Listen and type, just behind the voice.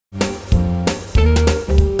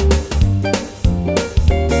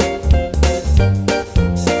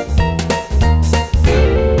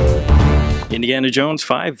Indiana Jones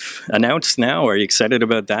 5 announced now. Are you excited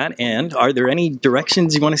about that? And are there any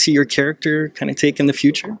directions you want to see your character kind of take in the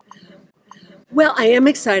future? Well, I am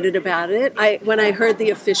excited about it. When I heard the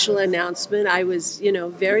official announcement, I was,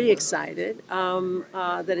 very excited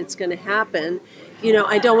that it's going to happen.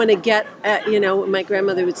 I don't want to get, my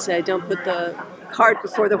grandmother would say, don't put the cart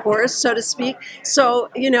before the horse, so to speak. So,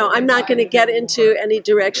 I'm not going to get into any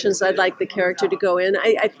directions I'd like the character to go in.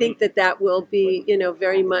 I think that will be,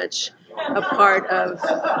 very much a part of,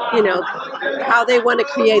 how they want to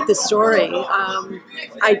create the story.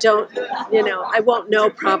 I don't, I won't know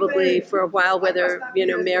probably for a while whether,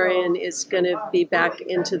 Marion is going to be back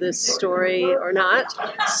into this story or not.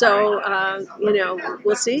 So,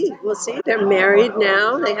 we'll see. We'll see. They're married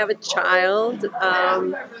now. They have a child.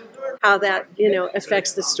 How that,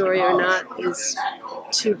 affects the story or not is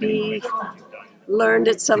to be learned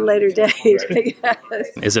at some later date, I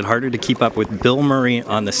guess. Is it harder to keep up with Bill Murray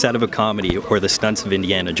on the set of a comedy or the stunts of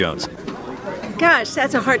Indiana Jones? Gosh,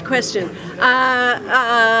 that's a hard question.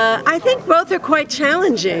 I think both are quite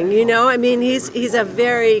challenging. I mean, he's a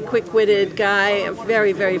very quick-witted guy,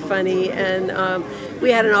 very, very funny, and we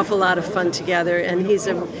had an awful lot of fun together. And he's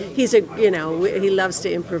a he loves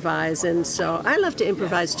to improvise, and so I love to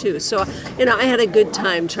improvise too. So I had a good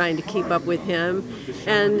time trying to keep up with him,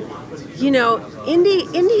 and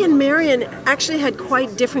Indy and Marion actually had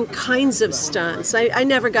quite different kinds of stunts. I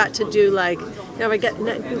never got to do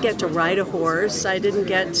didn't get to ride a horse. I didn't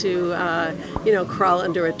get to crawl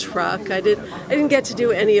under a truck. I didn't get to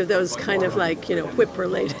do any of those kind of whip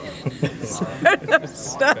related sort of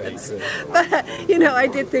stunts. But I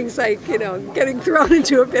did things like getting thrown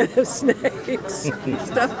into a bed of snakes,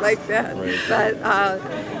 stuff like that. Right. But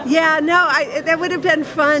that would have been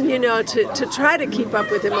fun, to try to keep up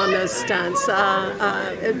with him on those stunts.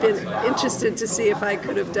 I've been interested to see if I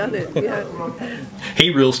could have done it. Yeah. Hey,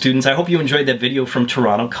 Real students, I hope you enjoyed that video from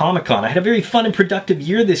Toronto Comic-Con. I had a very fun and productive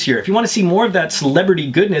year this year. If you want to see more of that celebrity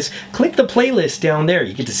goodness, click the playlist down there.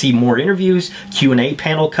 You get to see more interviews, Q&A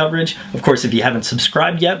panel coverage. Of course, if you haven't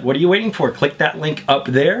subscribed yet, what are you waiting for? Click that link up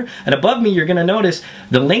there. And above me, you're going to notice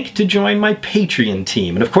the link to join my Patreon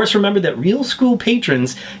team. And of course, remember that Real School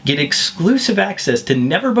patrons get exclusive access to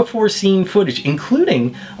never-before-seen footage,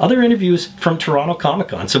 including other interviews from Toronto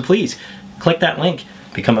Comic-Con. So please, click that link.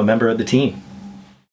 Become a member of the team.